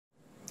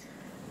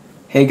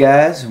Hey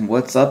guys,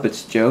 what's up?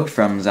 It's Joe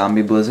from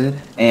Zombie Blizzard,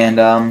 and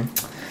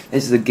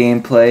this is a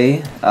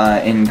gameplay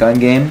in gun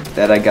game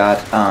that I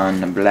got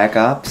on Black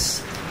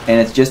Ops, and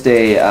it's just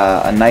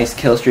a nice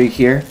kill streak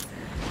here.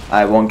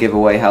 I won't give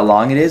away how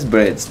long it is,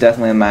 but it's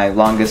definitely my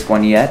longest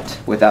one yet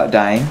without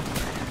dying.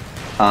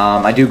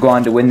 I do go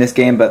on to win this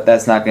game, but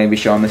that's not going to be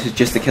shown. This is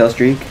just a kill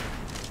streak.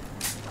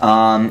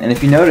 And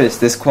if you notice,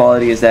 this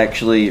quality is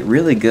actually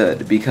really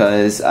good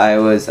because I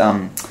was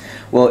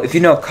well, if you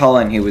know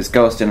Cullen, he was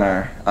Ghost in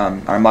our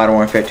Modern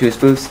Warfare 2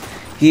 spoofs.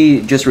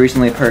 He just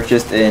recently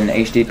purchased an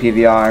HD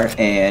PVR,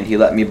 and he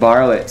let me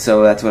borrow it,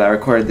 so that's what I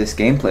recorded this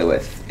gameplay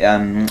with.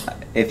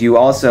 If you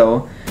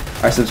also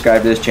are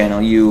subscribed to this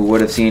channel, you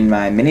would have seen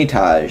my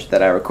mini-tage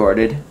that I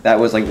recorded. That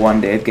was like 1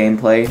 day of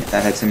gameplay.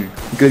 That had some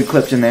good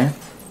clips in there.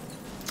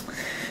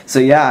 So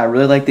yeah, I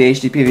really like the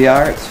HD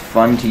PVR. It's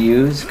fun to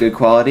use, good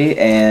quality,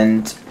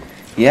 and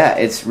yeah,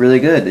 it's really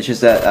good. It's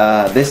just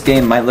that this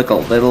game might look a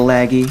little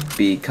laggy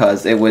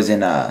because it was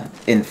in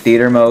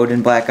theater mode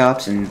in Black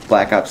Ops, and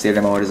Black Ops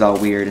theater mode is all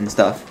weird and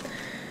stuff.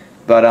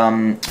 But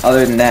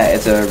other than that,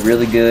 it's a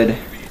really good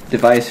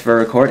device for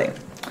recording.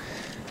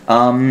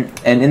 And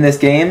in this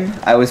game,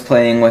 I was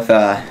playing with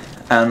I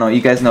don't know,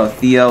 you guys know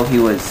Theo. He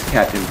was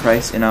Captain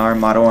Price in our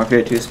Modern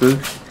Warfare 2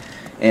 spoof,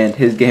 and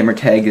his gamer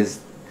tag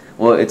is,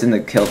 well, it's in the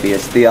kill feed.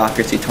 It's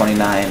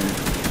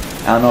Theocracy29.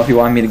 I don't know if you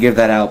want me to give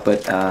that out,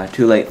 but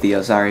too late,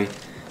 Theo, sorry.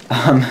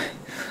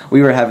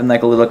 We were having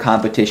like a little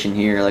competition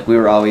here. Like, we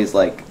were always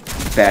like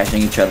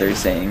bashing each other,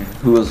 saying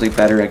who was like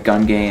better at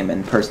gun game,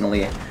 and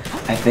personally,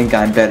 I think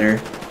I'm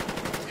better,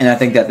 and I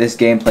think that this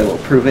gameplay will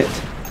prove it.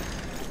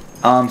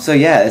 So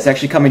yeah, it's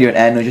actually coming to an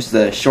end with just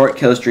a short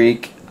kill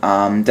streak.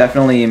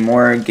 Definitely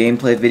more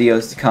gameplay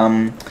videos to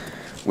come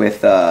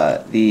with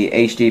the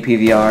HD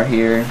PVR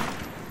here.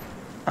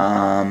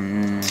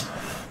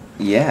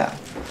 Yeah.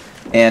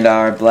 And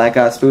our Black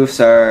Ops spoofs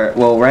are,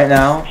 well, right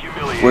now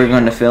we're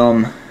going to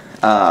film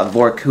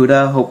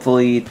Vorkuta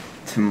hopefully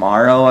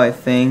tomorrow, I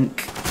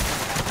think.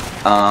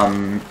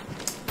 So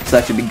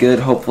that should be good,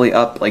 hopefully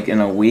up like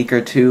in a week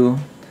or two.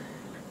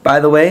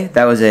 By the way,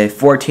 that was a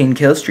 14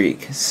 kill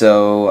streak,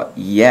 so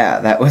yeah,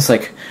 that was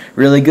like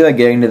really good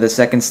getting to the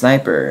second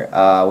sniper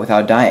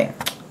without dying.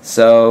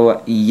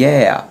 So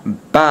yeah,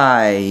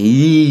 bye.